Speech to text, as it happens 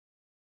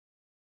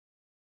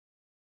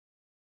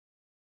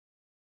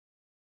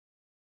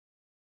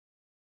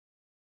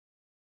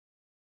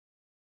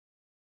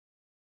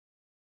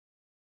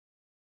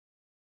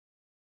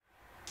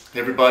Hey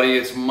everybody,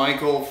 it's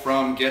Michael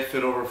from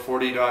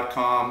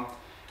GetFitOver40.com,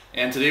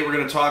 and today we're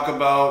going to talk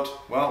about,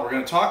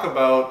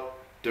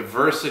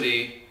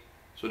 diversity.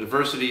 So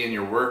diversity in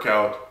your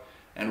workout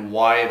and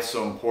why it's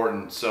so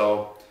important.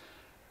 So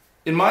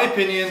in my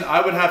opinion,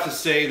 I would have to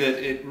say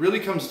that it really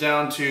comes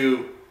down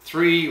to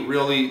three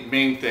really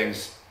main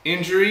things: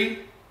 injury,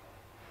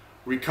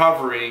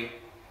 recovery,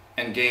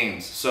 and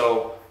gains.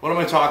 So what am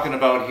I talking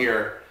about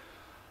here?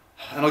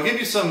 And I'll give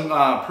you some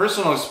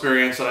personal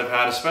experience that I've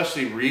had,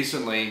 especially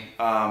recently,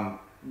 that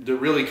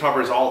really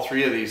covers all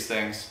three of these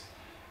things.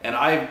 And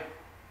I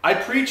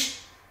preach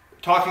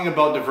talking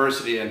about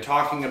diversity and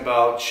talking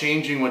about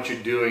changing what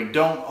you're doing.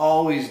 Don't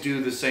always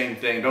do the same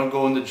thing. Don't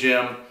go in the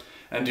gym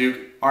and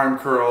do arm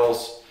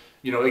curls,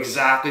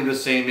 exactly the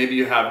same. Maybe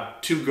you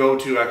have two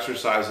go-to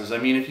exercises. I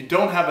mean, if you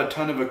don't have a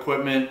ton of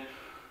equipment,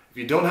 if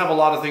you don't have a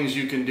lot of things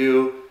you can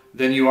do,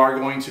 then you are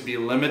going to be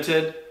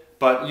limited.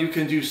 But you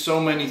can do so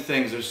many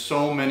things. There's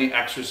so many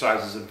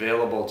exercises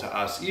available to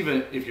us,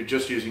 even if you're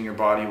just using your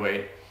body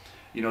weight.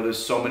 There's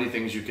so many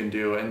things you can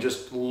do, and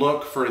just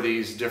look for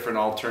these different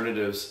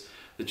alternatives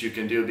that you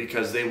can do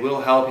because they will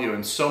help you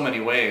in so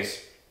many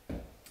ways.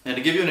 And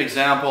to give you an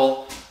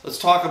example, let's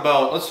talk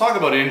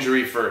about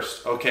injury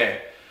first.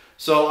 Okay,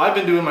 so I've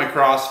been doing my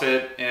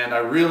CrossFit and I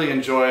really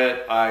enjoy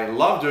it. I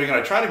love doing it.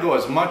 I try to go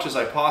as much as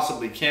I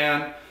possibly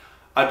can.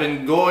 I've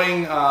been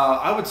going,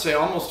 I would say,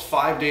 almost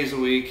 5 days a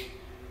week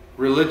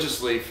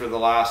religiously for the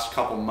last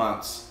couple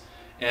months,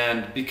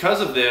 and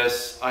because of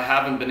this I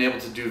haven't been able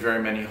to do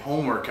very many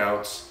home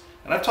workouts,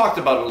 and I've talked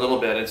about it a little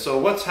bit. And so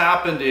what's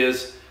happened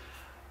is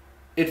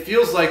it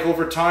feels like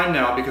over time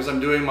now, because I'm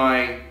doing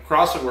my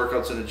CrossFit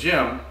workouts in the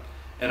gym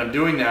and I'm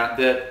doing that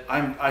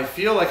I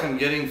feel like I'm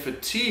getting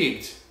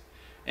fatigued,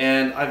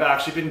 and I've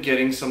actually been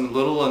getting some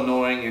little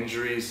annoying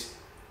injuries.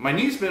 My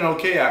knee's been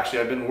okay, actually.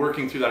 I've been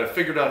working through that. I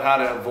figured out how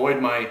to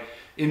avoid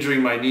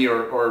injuring my knee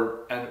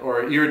or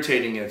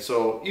irritating it.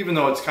 So even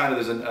though it's kind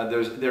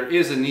of there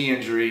is a knee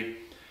injury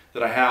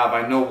that I have,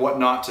 I know what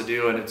not to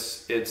do, and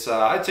it's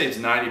I'd say it's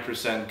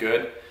 90%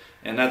 good,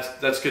 and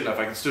that's good enough.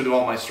 I can still do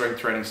all my strength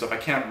training stuff. I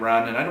can't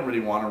run, and I don't really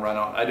want to run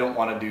out. I don't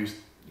want to do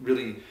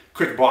really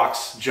quick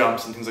box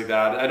jumps and things like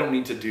that. I don't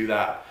need to do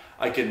that.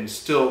 I can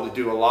still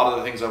do a lot of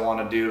the things I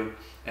want to do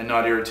and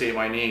not irritate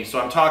my knee. So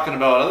I'm talking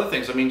about other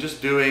things. I mean,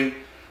 just doing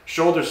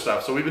shoulder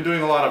stuff. So we've been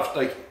doing a lot of,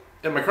 like,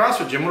 at my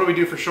CrossFit gym, what do we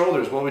do for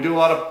shoulders? Well, we do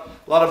a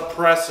lot of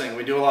pressing.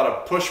 We do a lot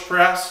of push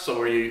press, so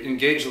where you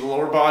engage the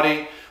lower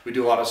body. We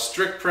do a lot of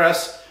strict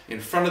press in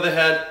front of the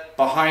head,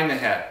 behind the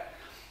head.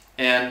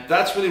 And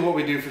that's really what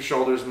we do for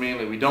shoulders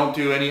mainly. We don't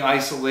do any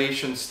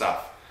isolation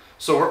stuff.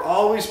 So we're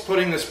always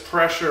putting this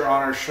pressure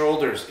on our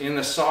shoulders in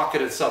the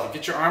socket itself. You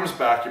get your arms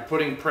back, you're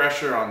putting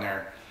pressure on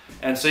there.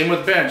 And same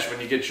with bench. When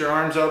you get your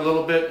arms out a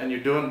little bit and you're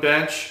doing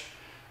bench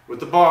with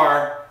the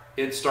bar,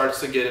 it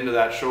starts to get into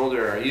that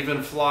shoulder area.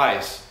 Even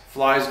flies.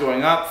 Flies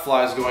going up,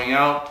 flies going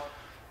out,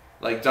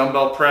 like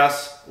dumbbell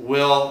press,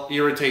 will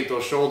irritate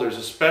those shoulders,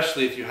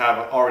 especially if you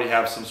already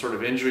have some sort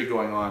of injury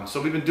going on. So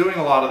we've been doing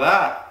a lot of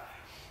that,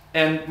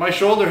 and my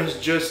shoulder has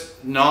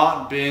just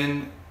not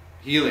been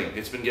healing.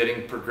 It's been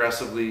getting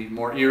progressively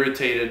more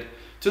irritated,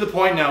 to the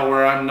point now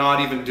where I'm not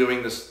even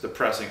doing the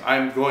pressing.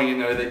 I'm going in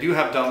there. They do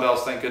have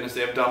dumbbells, thank goodness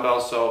they have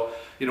dumbbells. So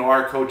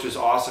our coach is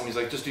awesome. He's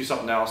like, just do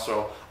something else.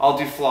 So I'll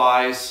do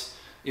flies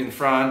in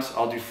front,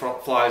 I'll do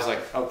flies like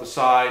out the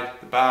side,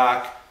 the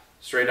back,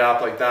 straight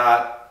up like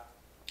that,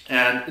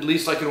 and at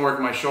least I can work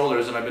my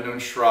shoulders. And I've been doing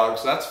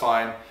shrugs, that's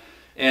fine.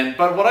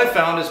 But what I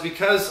found is,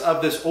 because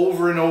of this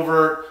over and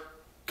over,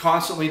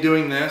 constantly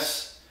doing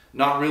this,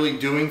 not really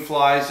doing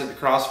flies at the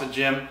CrossFit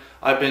gym,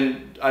 I've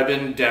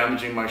been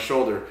damaging my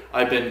shoulder.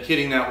 I've been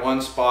hitting that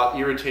one spot,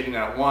 irritating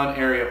that one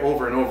area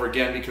over and over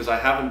again, because I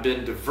haven't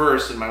been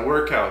diverse in my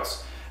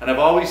workouts. And I've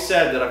always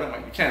said that,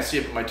 you can't see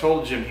it, but my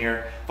total gym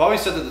here, I've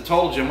always said that the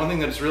total gym, one thing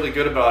that's really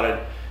good about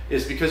it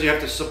is because you have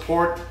to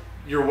support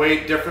your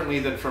weight differently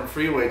than from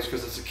free weights,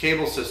 because it's a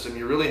cable system.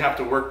 You really have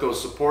to work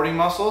those supporting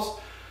muscles.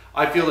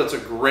 I feel it's a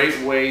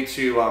great way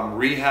to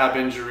rehab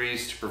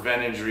injuries, to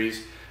prevent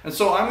injuries. And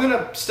so I'm going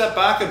to step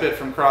back a bit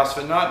from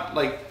CrossFit. Not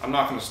like I'm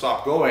not going to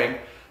stop going,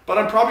 but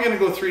I'm probably going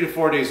to go 3 to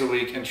 4 days a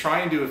week and try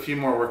and do a few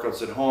more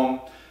workouts at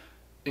home,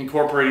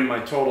 incorporating my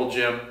total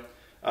gym.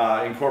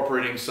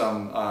 Incorporating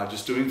some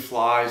just doing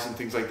flies and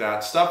things like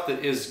that, stuff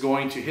that is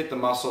going to hit the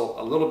muscle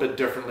a little bit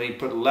differently,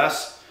 put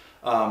less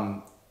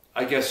I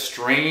guess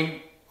strain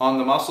on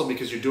the muscle,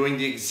 because you're doing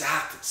the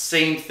exact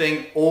same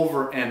thing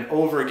over and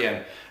over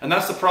again. And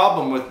that's the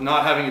problem with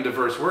not having a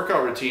diverse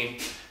workout routine,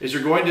 is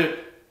you're going to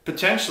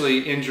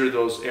potentially injure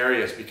those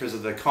areas because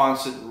of the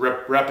constant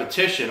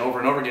repetition over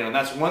and over again. And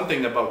that's one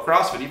thing about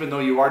CrossFit. Even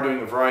though you are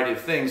doing a variety of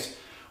things,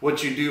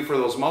 what you do for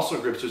those muscle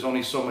groups, there's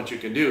only so much you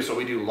can do. So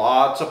we do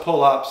lots of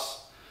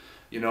pull-ups,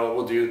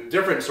 we'll do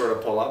different sort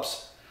of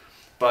pull-ups,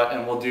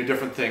 and we'll do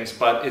different things,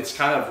 but it's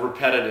kind of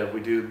repetitive. We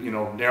do,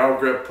 narrow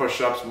grip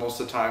push-ups most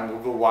of the time.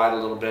 We'll go wide a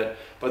little bit,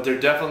 but there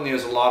definitely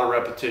is a lot of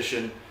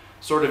repetition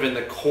sort of in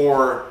the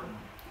core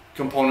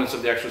components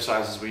of the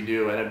exercises we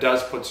do, and it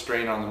does put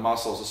strain on the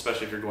muscles,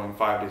 especially if you're going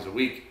 5 days a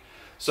week.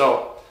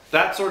 So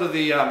that's sort of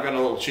the, I've got a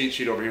little cheat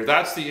sheet over here.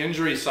 That's the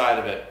injury side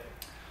of it.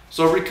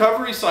 So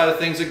recovery side of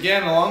things,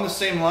 again, along the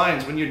same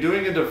lines, when you're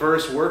doing a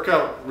diverse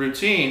workout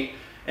routine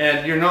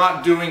and you're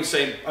not doing,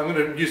 say, I'm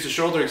going to use the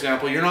shoulder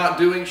example, you're not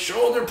doing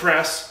shoulder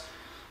press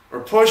or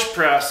push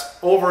press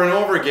over and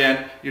over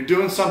again, you're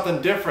doing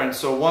something different.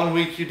 So one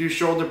week you do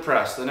shoulder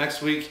press, the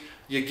next week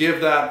you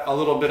give that a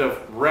little bit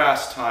of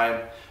rest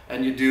time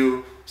and you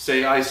do,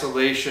 say,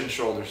 isolation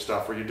shoulder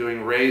stuff, where you're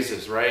doing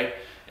raises, right?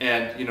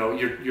 And you know,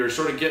 you're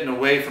sort of getting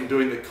away from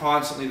doing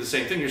constantly the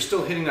same thing. You're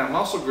still hitting that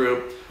muscle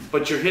group,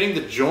 but you're hitting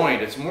the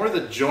joint. It's more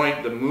the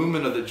joint, the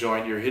movement of the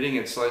joint. You're hitting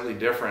it slightly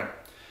different.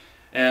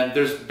 And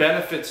there's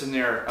benefits in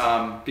there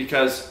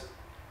because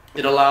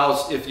it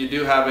allows, if you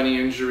do have any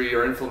injury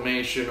or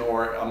inflammation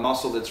or a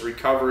muscle that's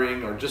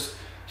recovering or just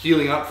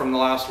healing up from the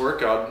last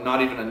workout,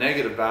 not even a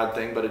negative bad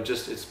thing, but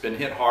it's been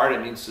hit hard,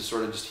 it needs to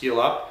sort of just heal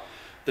up,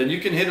 then you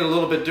can hit it a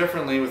little bit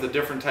differently with a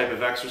different type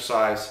of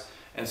exercise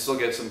and still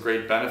get some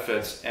great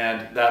benefits,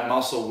 and that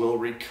muscle will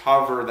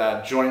recover,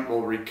 that joint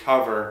will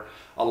recover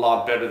a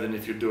lot better than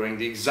if you're doing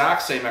the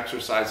exact same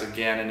exercise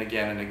again and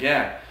again and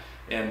again.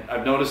 And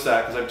I've noticed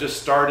that because I've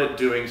just started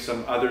doing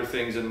some other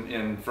things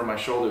for my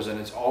shoulders, and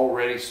it's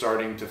already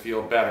starting to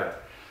feel better.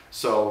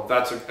 So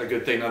that's a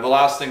good thing. Now the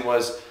last thing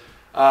was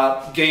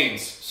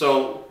gains.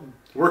 So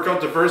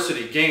workout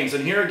diversity, gains.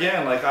 And here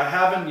again, like, I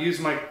haven't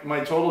used my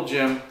Total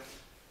Gym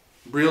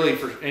really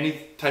for any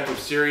type of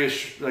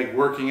serious like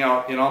working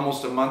out in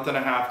almost a month and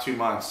a half, 2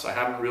 months. I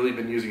haven't really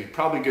been using it,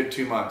 probably good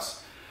 2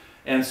 months.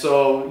 And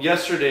so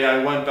yesterday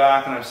I went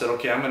back and I said,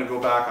 okay, I'm going to go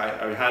back.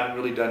 I hadn't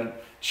really done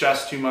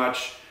chest too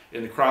much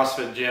in the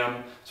CrossFit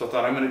gym, so I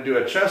thought I'm going to do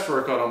a chest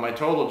workout on my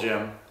Total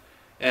Gym.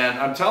 And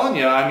I'm telling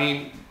you, I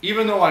mean,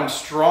 even though I'm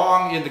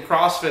strong in the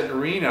CrossFit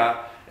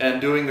arena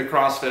and doing the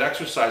CrossFit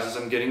exercises,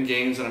 I'm getting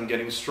gains and I'm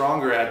getting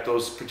stronger at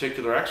those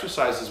particular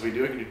exercises we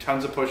do. I can do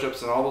tons of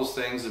push-ups and all those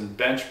things and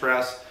bench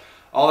press,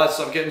 all that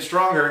stuff, getting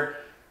stronger.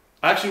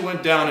 I actually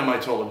went down in my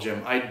Total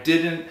Gym. I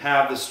didn't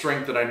have the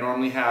strength that I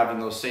normally have in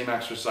those same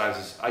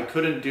exercises. I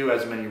couldn't do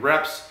as many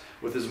reps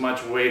with as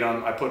much weight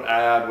on.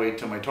 I add weight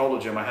to my Total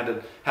Gym. I had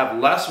to have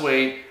less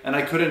weight and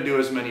I couldn't do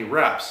as many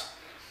reps.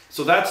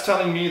 So that's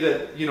telling me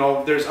that, you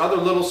know, there's other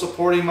little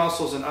supporting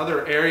muscles in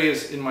other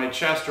areas in my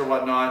chest or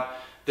whatnot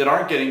that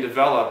aren't getting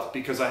developed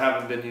because I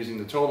haven't been using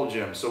the Total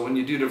Gym. So when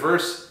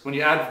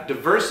you add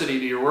diversity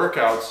to your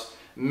workouts,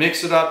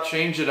 mix it up,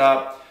 change it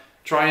up,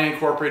 try and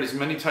incorporate as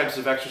many types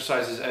of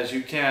exercises as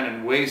you can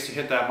and ways to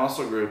hit that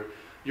muscle group,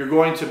 you're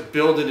going to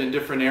build it in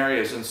different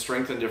areas and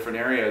strengthen different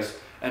areas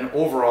and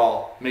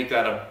overall make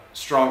that a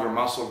stronger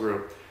muscle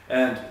group.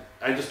 And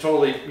I just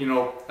totally, you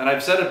know, and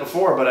I've said it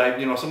before, but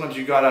you know, sometimes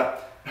you gotta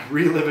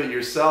relive it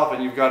yourself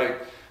and you've got to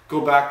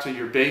go back to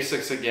your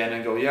basics again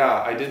and go,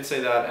 yeah, I did say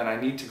that and I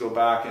need to go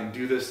back and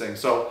do this thing.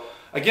 So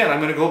again, I'm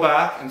going to go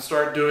back and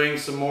start doing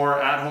some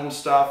more at-home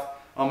stuff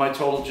on my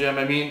Total Gym.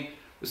 I mean,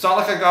 it's not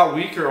like I got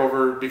weaker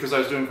over because I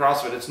was doing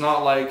CrossFit. It's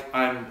not like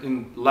I'm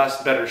in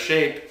better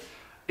shape.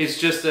 It's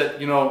just that,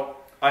 you know,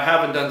 I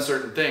haven't done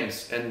certain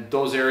things and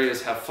those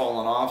areas have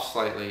fallen off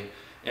slightly.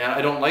 And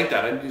I don't like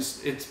that.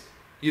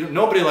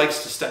 Nobody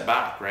likes to step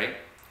back, right?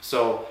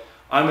 So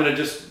I'm going to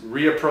just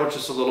reapproach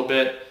this a little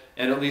bit.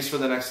 And at least for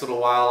the next little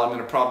while, I'm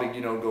going to probably,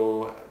 you know,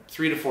 go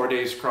 3 to 4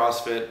 days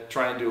CrossFit,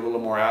 try and do a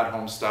little more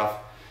at-home stuff.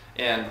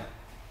 And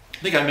I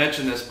think I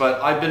mentioned this, but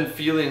I've been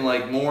feeling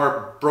like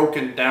more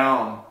broken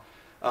down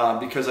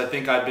because I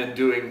think I've been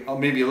doing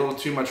maybe a little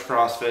too much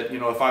CrossFit. You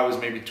know, if I was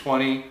maybe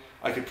 20,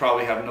 I could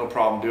probably have no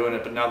problem doing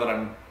it. But now that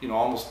I'm, you know,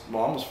 almost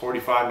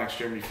 45, next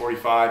year I'm going to be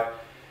 45,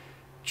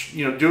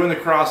 you know, doing the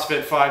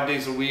CrossFit 5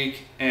 days a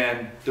week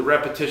and the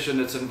repetition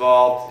that's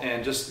involved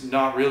and just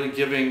not really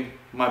giving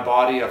my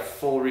body a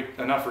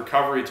enough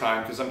recovery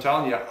time, because I'm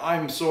telling you,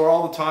 I'm sore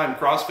all the time.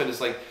 CrossFit is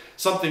like,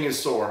 something is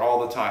sore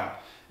all the time.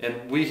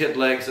 And we hit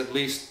legs at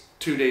least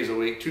 2 days a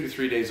week, 2 to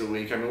 3 days a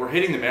week. I mean, we're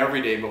hitting them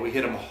every day, but we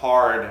hit them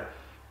hard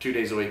 2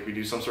 days a week. We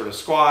do some sort of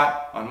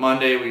squat on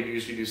Monday. We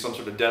usually do some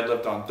sort of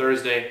deadlift on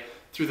Thursday.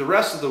 Through the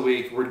rest of the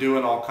week, we're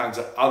doing all kinds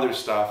of other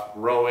stuff,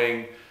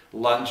 rowing,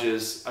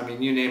 lunges. I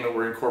mean, you name it,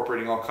 we're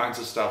incorporating all kinds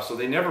of stuff. So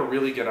they never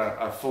really get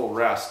a full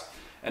rest.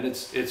 And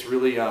it's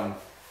really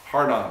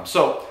hard on them.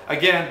 So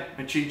again,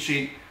 my cheat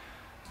sheet,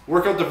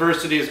 workout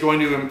diversity is going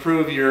to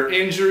improve your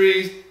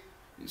injuries.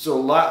 So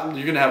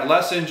you're going to have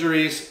less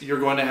injuries. You're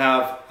going to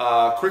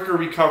have quicker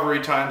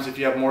recovery times if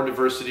you have more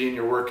diversity in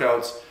your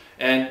workouts,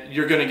 and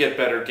you're going to get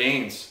better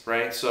gains,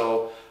 right?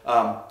 So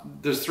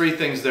there's 3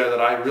 things there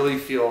that I really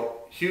feel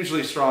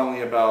hugely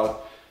strongly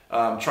about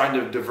trying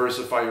to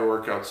diversify your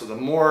workouts. So the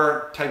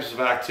more types of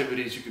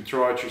activities you can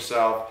throw at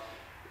yourself,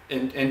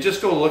 and just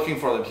go looking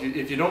for them.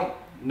 If you don't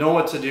know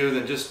what to do,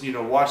 then just, you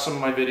know, watch some of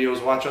my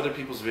videos, watch other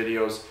people's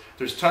videos.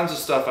 There's tons of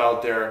stuff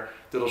out there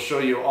that'll show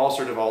you all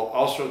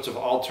sorts of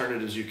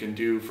alternatives you can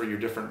do for your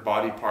different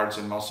body parts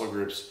and muscle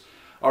groups.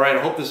 All right,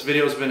 I hope this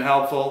video has been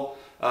helpful.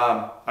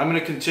 I'm going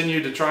to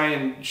continue to try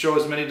and show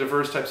as many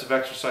diverse types of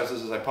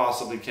exercises as I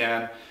possibly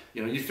can.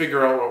 You know, you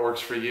figure out what works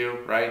for you,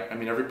 right? I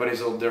mean, everybody's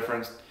a little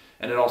different.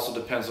 and it also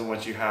depends on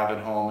what you have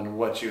at home and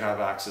what you have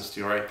access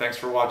to. All right, thanks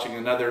for watching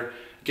another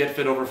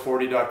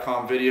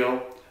GetFitOver40.com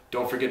video.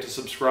 Don't forget to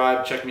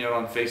subscribe. Check me out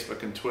on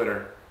Facebook and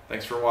Twitter.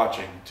 Thanks for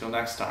watching. Until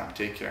next time,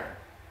 take care.